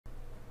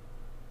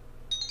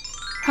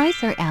Hi,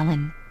 Sir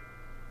Alan.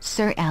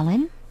 Sir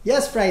Alan?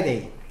 Yes,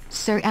 Friday.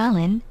 Sir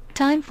Alan,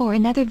 time for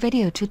another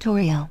video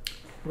tutorial.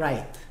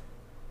 Right.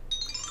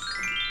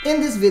 In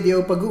this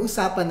video,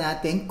 pag-uusapan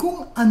natin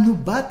kung ano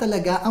ba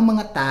talaga ang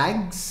mga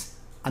tags,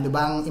 ano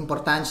ba ang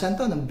importansya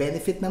nito, ng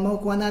benefit na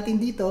makukuha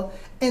natin dito,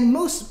 and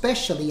most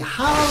especially,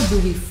 how do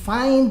we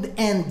find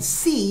and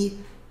see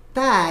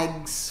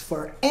tags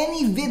for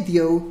any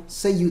video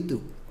sa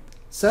YouTube.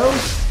 So,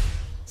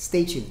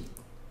 stay tuned.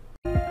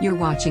 You're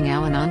watching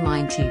Alan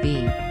Online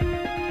TV.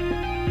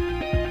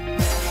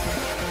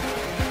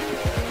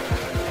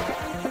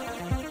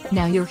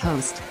 Now your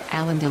host,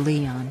 Alan De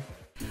Leon.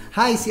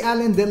 Hi, si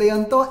Alan De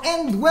Leon to,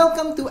 and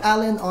welcome to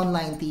Alan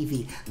Online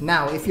TV.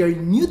 Now, if you're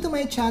new to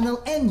my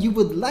channel and you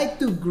would like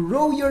to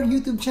grow your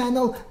YouTube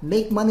channel,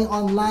 make money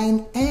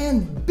online,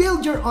 and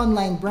build your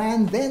online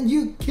brand, then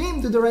you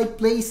came to the right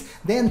place.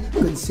 Then,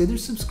 consider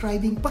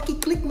subscribing.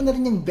 Paki-click mo na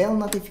rin yung bell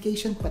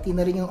notification, pati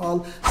na rin yung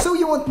all, so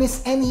you won't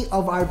miss any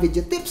of our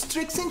video tips,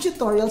 tricks, and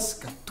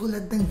tutorials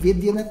katulad ng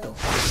video na to.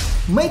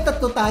 May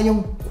tatlo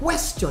tayong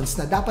questions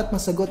na dapat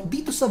masagot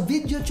dito sa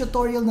video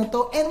tutorial na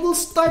to, and we'll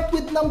start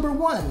with number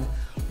 1.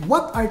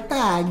 What are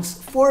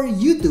tags for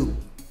YouTube?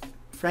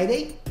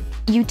 Friday?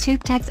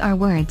 YouTube tags are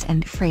words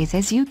and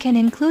phrases you can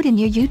include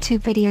in your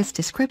YouTube video's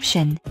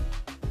description.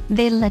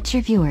 They let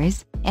your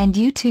viewers and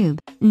YouTube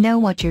know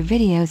what your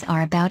videos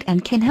are about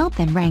and can help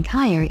them rank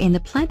higher in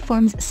the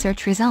platform's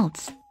search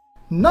results.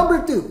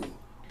 Number 2.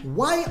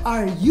 Why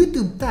are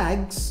YouTube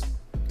tags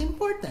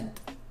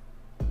important?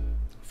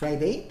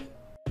 Friday?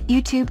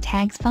 YouTube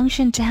tags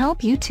function to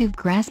help YouTube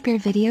grasp your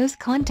video's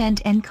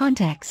content and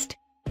context.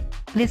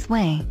 This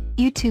way,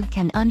 YouTube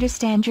can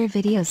understand your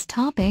video's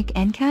topic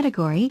and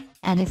category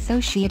and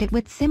associate it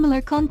with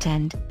similar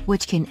content,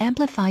 which can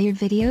amplify your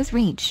video's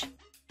reach.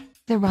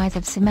 The rise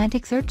of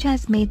semantic search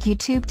has made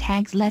YouTube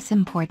tags less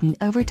important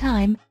over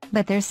time,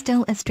 but they're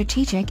still a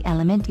strategic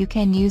element you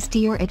can use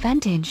to your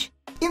advantage.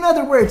 In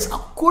other words,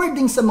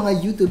 according sa mga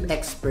YouTube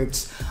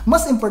experts,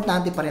 mas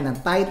importante pa rin ang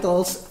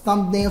titles,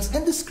 thumbnails,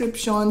 and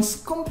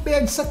descriptions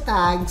compared sa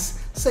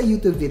tags sa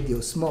YouTube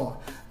videos mo.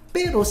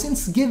 Pero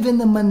since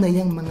given naman na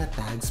yung mga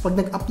tags, pag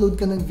nag-upload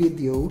ka ng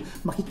video,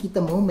 makikita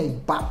mo may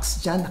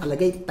box dyan,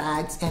 nakalagay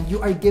tags, and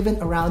you are given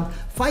around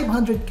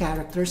 500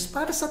 characters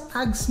para sa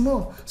tags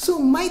mo. So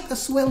might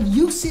as well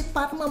use it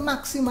para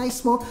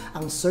ma-maximize mo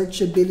ang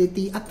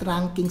searchability at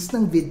rankings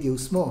ng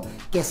videos mo.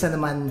 Kesa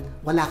naman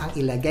wala kang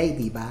ilagay,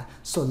 di ba?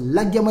 So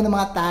lagyan mo ng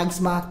mga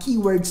tags, mga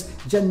keywords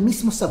dyan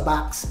mismo sa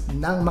box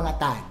ng mga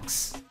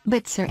tags.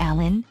 But Sir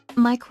Alan,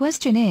 my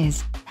question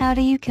is, how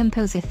do you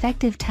compose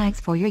effective tags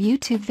for your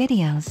YouTube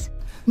videos?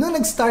 Noong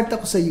nag-start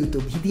ako sa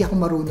YouTube, hindi ako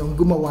marunong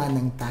gumawa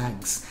ng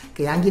tags.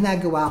 Kaya ang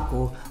ginagawa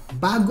ko,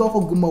 bago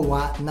ako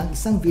gumawa ng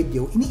isang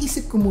video,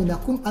 iniisip ko muna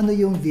kung ano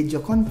yung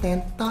video content,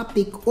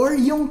 topic, or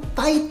yung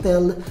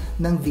title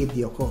ng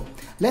video ko.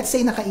 Let's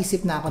say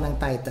nakaisip na ako ng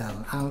title.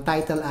 Ang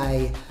title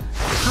ay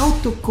How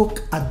to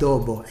Cook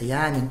Adobo.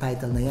 Ayan, yung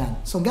title na yan.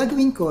 So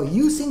gagawin ko,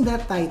 using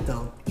that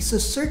title,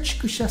 isa-search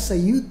ko siya sa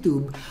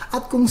YouTube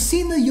at kung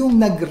sino yung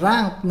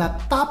nag-rank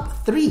na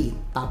top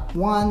 3, top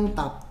 1,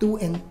 top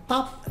 2, and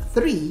top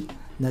 3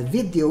 na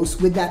videos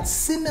with that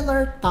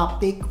similar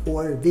topic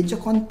or video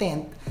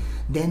content,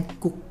 then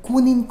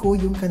kukunin ko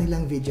yung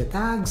kanilang video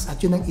tags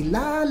at yun ang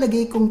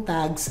ilalagay kong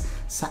tags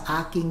sa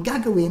aking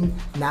gagawin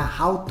na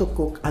How to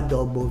Cook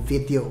Adobo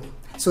video.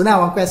 So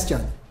now, ang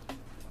question,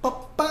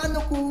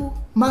 paano ko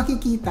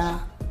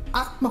makikita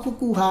at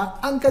makukuha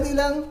ang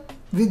kanilang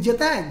video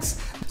tags?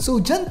 So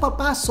dyan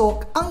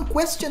papasok ang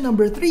question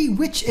number 3,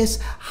 which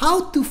is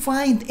how to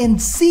find and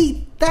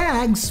see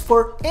tags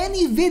for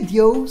any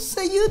video sa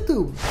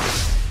YouTube.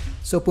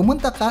 So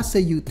pumunta ka sa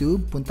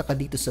YouTube, punta ka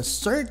dito sa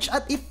search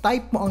at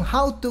i-type mo ang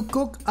How to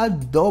Cook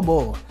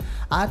Adobo.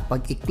 At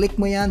pag i-click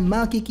mo yan,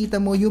 makikita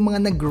mo yung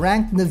mga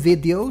nag-rank na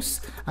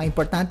videos. Ang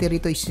importante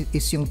rito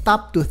is yung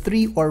top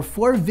 2, 3, or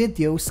 4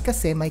 videos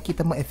kasi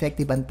makikita mo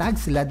effective ang tag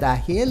sila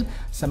dahil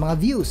sa mga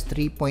views.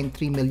 3.3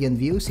 million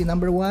views si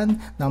number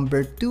 1,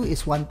 number 2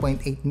 is 1.8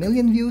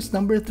 million views,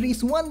 number 3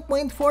 is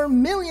 1.4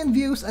 million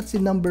views, at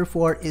si number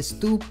 4 is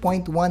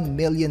 2.1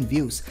 million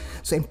views.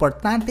 So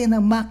importante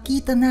na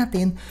makita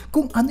natin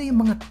kung ano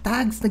yung mga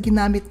tags na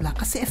ginamit nila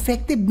kasi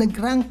effective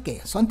nag-rank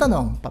eh. So ang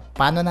tanong,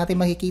 paano natin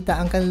makikita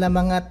ang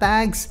kanilang mga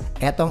tags?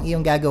 Etong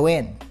iyong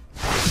gagawin.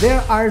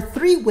 There are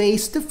 3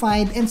 ways to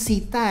find and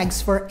see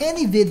tags for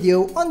any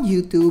video on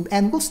YouTube,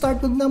 and we'll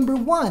start with number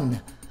 1.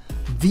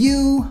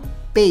 View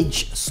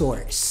page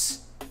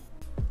source.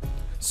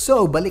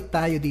 So balik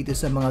tayo dito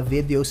sa mga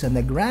videos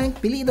na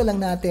nag-rank. Piliin na lang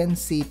natin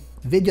si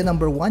video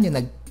number 1, yung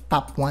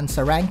top 1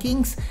 sa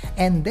rankings,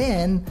 and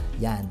then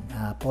yan,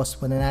 pause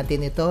muna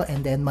natin ito,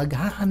 and then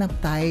maghahanap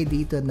tayo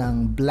dito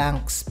ng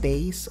blank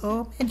space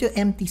o medyo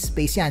empty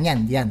space. Yan,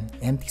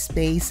 empty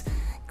space.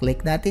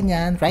 Click natin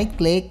yan, right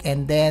click,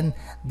 and then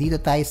dito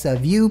tayo sa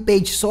view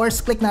page source,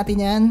 click natin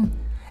yan,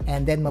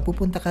 and then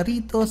mapupunta ka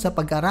rito sa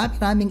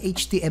pagkarami-raming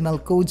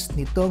HTML codes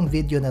nitong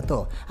video na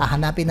to.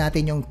 Hahanapin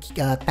natin yung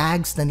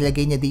tags na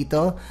nilagay niya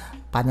dito.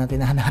 Paano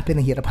natin hanapin?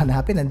 Ang hirap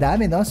hanapin. Ang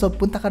dami, no? So,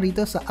 punta ka rito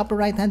sa upper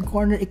right-hand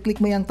corner.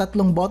 I-click mo yung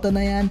tatlong button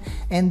na yan.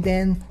 And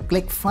then,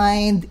 click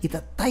find.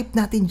 Ita-type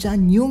natin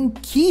dyan yung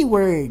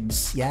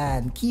keywords.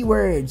 Yan,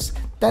 keywords.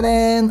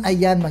 Tadan!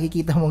 Ayan,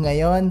 makikita mo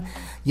ngayon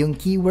yung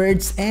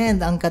keywords.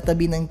 And ang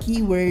katabi ng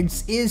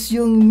keywords is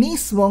yung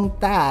mismong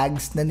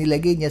tags na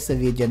nilagay niya sa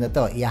video na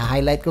to.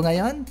 I-highlight ko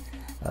ngayon.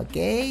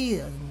 Okay.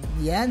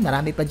 Yan,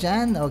 marami pa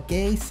dyan.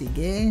 Okay,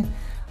 sige.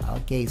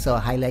 Okay, so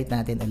highlight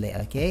natin ulit.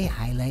 Okay,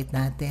 highlight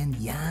natin.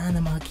 Yan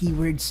ang mga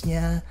keywords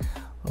niya.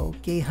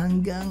 Okay,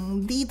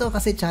 hanggang dito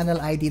kasi channel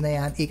ID na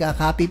yan.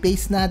 Ika-copy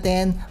paste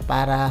natin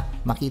para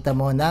makita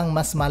mo ng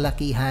mas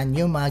malakihan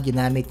yung mga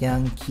ginamit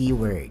niyang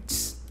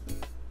keywords.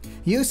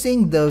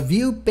 Using the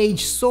view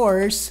page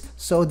source,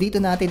 so dito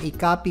natin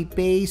i-copy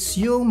paste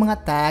yung mga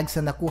tags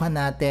na nakuha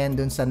natin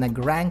dun sa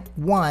nag-rank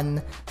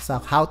 1 sa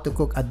how to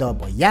cook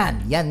adobo.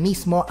 Yan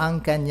mismo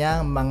ang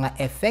kanyang mga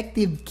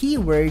effective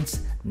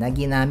keywords na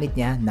ginamit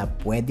niya na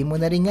pwede mo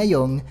na rin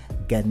ngayong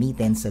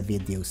gamitin sa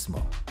videos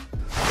mo.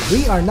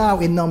 We are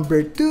now in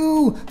number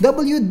 2,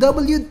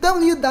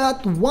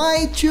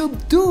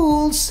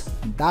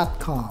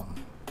 www.ytubetools.com.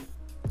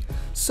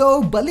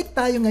 So, balik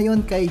tayo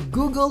ngayon kay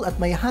Google at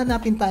may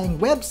hanapin tayong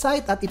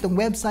website at itong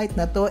website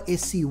na to is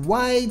si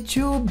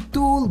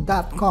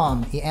ytubetool.com.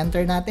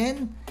 I-enter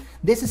natin.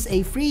 This is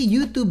a free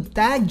YouTube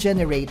tag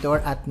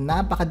generator at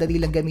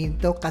napakadali lang gamitin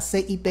ito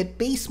kasi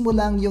ipe-paste mo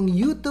lang yung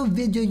YouTube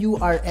video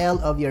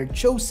URL of your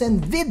chosen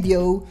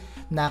video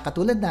na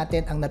katulad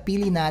natin, ang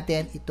napili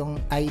natin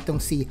itong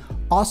si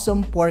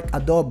Awesome Pork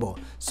Adobo.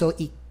 So,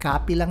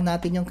 i-copy lang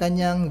natin yung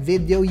kanyang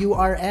video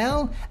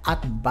URL at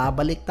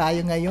babalik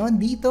tayo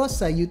ngayon dito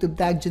sa YouTube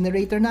tag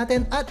generator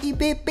natin at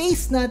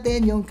ipe-paste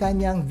natin yung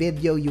kanyang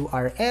video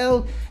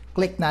URL.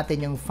 Click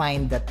natin yung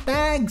find the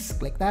tags.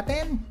 Click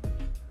natin.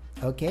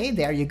 Okay,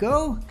 there you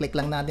go. Click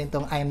lang natin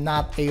itong I'm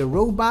not a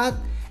robot.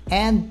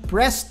 And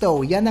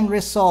presto, yan ang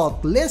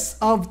result.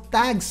 List of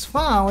tags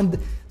found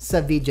sa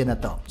video na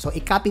to. So,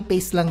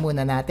 i-copy-paste lang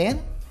muna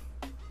natin.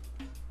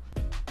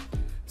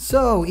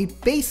 So,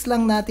 i-paste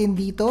lang natin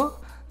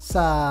dito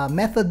sa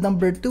method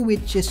number 2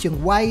 which is yung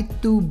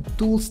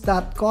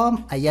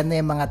ytubetools.com. Ayan na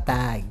yung mga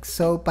tags.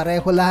 So,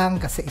 pareho lang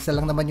kasi isa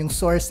lang naman yung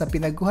source na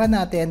pinagkuha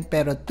natin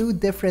pero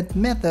 2 different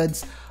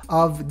methods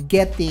of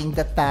getting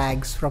the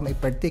tags from a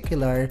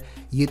particular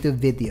YouTube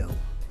video.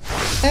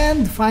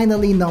 And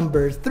finally,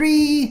 number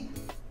 3,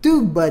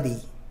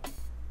 TubeBuddy.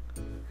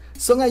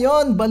 So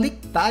ngayon,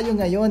 balik tayo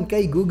ngayon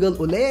kay Google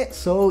uli.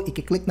 So,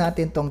 i-click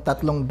natin tong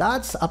tatlong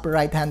dots sa upper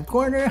right hand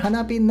corner.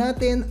 Hanapin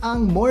natin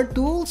ang More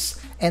Tools.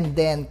 And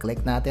then,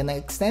 click natin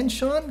ang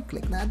extension.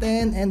 Click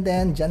natin. And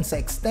then, dyan sa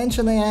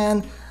extension na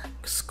yan,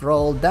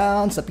 scroll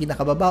down sa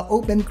pinakababa,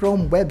 Open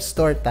Chrome Web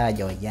Store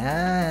tayo.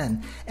 Yan.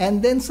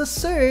 And then sa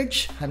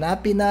search,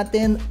 hanapin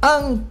natin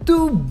ang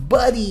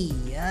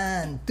TubeBuddy.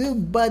 Yan.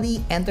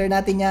 TubeBuddy. Enter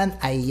natin yan.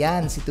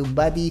 Ayan, si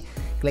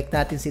TubeBuddy. Click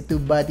natin si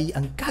TubeBuddy.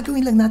 Ang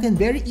gagawin lang natin,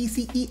 very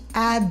easy,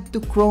 i-add to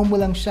Chrome mo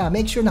lang siya.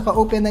 Make sure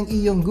naka-open ng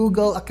iyong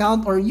Google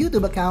account or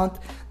YouTube account.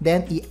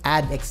 Then,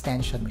 i-add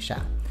extension mo siya.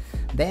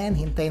 Then,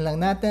 hintayin lang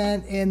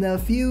natin in a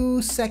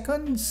few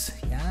seconds.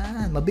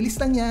 Yan,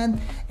 mabilis lang yan.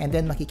 And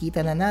then,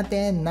 makikita na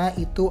natin na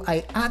ito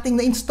ay ating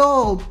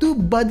na-install.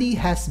 TubeBuddy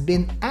has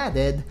been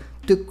added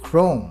to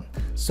Chrome.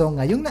 So,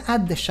 ngayong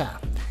na-add na siya,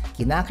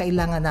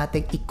 kinakailangan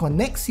natin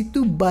i-connect si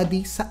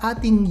TubeBuddy sa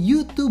ating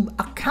YouTube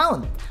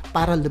account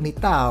para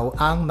lumitaw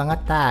ang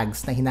mga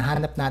tags na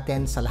hinahanap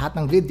natin sa lahat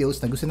ng videos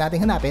na gusto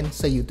natin hanapin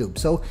sa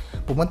YouTube. So,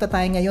 pumunta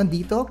tayo ngayon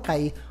dito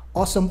kay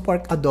Awesome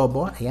Pork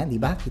Adobo. Ayan,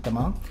 di ba? Kita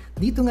mo?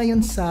 Dito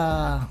ngayon sa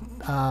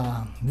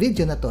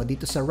video na to,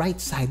 dito sa right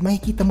side,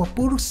 makikita mo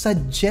puro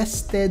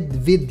suggested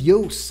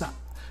videos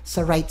sa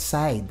right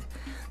side.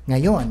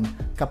 Ngayon,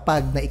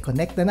 kapag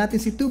na-connect na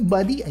natin si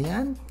TubeBuddy,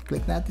 ayan,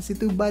 click natin si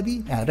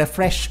TubeBuddy.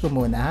 Refresh ko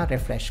muna,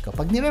 refresh ko.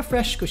 Pag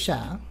ni-refresh ko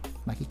siya,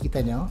 makikita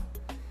nyo,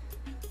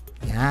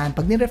 yan,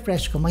 pag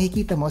ni-refresh ko,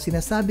 makikita mo,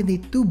 sinasabi ni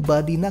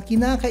TubeBuddy na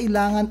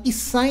kinakailangan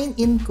i-sign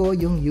in ko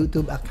yung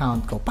YouTube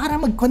account ko para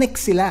mag-connect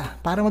sila,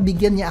 para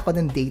mabigyan niya ako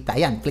ng data.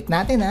 Yan, click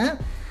natin ha.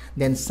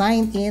 Then,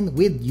 sign in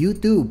with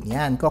YouTube.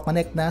 Yan,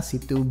 ko-connect na si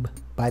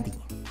TubeBuddy.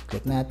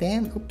 Click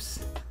natin. Oops.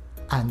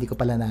 Hindi ko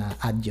pala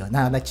na-add yun.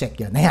 Na-check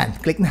yun. Ayan,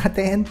 click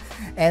natin.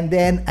 And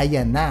then,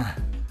 ayan na.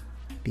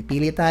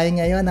 Pipili tayo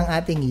ngayon ng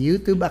ating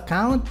YouTube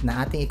account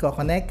na ating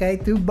i-connect kay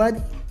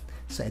TubeBuddy.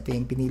 So, ito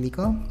yung pinili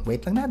ko.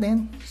 Wait lang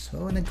natin.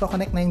 So,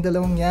 nagko-connect na yung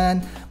dalawang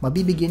yan.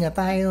 Mabibigyan niya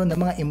tayo ng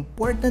mga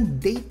important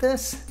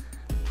datas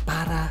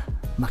para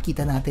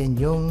makita natin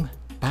yung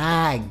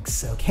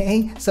tags.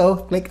 Okay?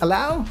 So, click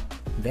allow.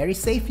 Very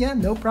safe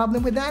yan. No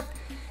problem with that.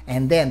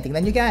 And then,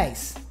 tingnan nyo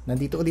guys.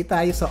 Nandito ulit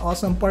tayo sa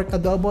Awesome Pork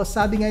Adobo.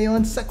 Sabi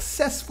ngayon,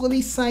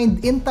 successfully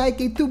signed in tayo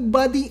kay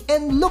TubeBuddy.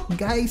 And look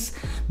guys,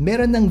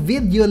 meron ng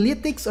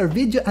videolytics or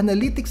video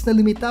analytics na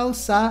lumitaw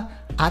sa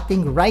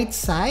ating right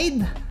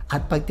side.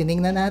 At pag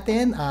tinignan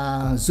natin,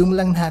 zoom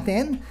lang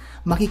natin,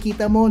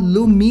 makikita mo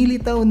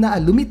lumitaw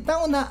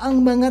na ang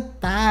mga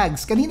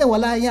tags. Kanina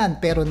wala yan,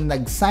 pero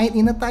nag-sign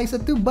in na tayo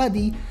sa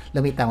TubeBuddy,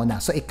 lumitaw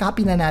na. So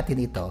i-copy na natin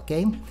ito,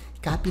 okay?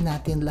 Copy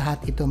natin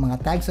lahat itong mga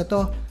tags na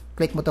to.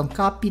 Click mo tong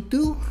copy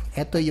to.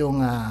 Ito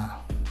yung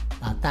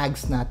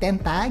tags na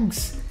 10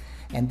 tags.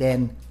 And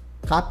then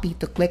copy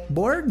to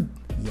clipboard.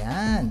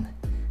 Yan.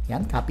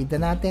 Yan, copy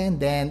na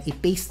natin. Then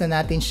i-paste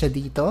na natin siya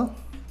dito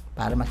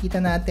para makita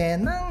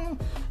natin ng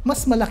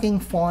mas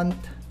malaking font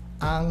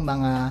ang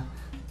mga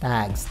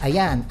tags.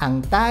 Ayan,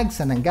 ang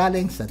tags na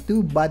nanggaling sa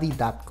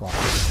TubeBuddy.com.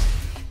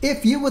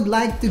 If you would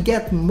like to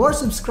get more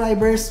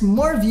subscribers,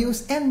 more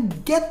views, and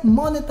get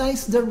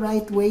monetized the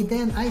right way,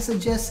 then I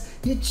suggest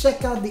you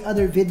check out the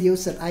other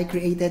videos that I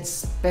created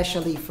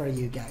specially for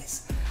you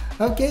guys.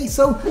 Okay,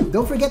 so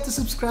don't forget to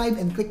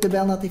subscribe and click the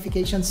bell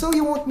notification so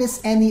you won't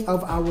miss any of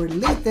our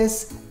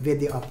latest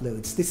video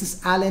uploads. This is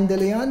Alan De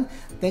Leon.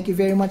 Thank you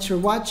very much for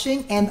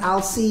watching, and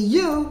I'll see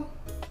you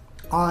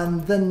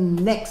on the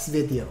next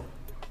video.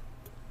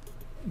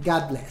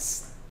 God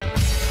bless.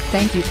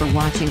 Thank you for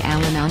watching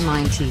Alan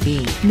Online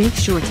TV. Make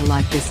sure to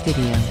like this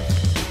video,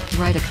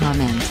 write a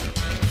comment,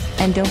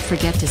 and don't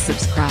forget to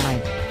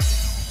subscribe.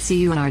 See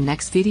you in our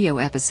next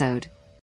video episode.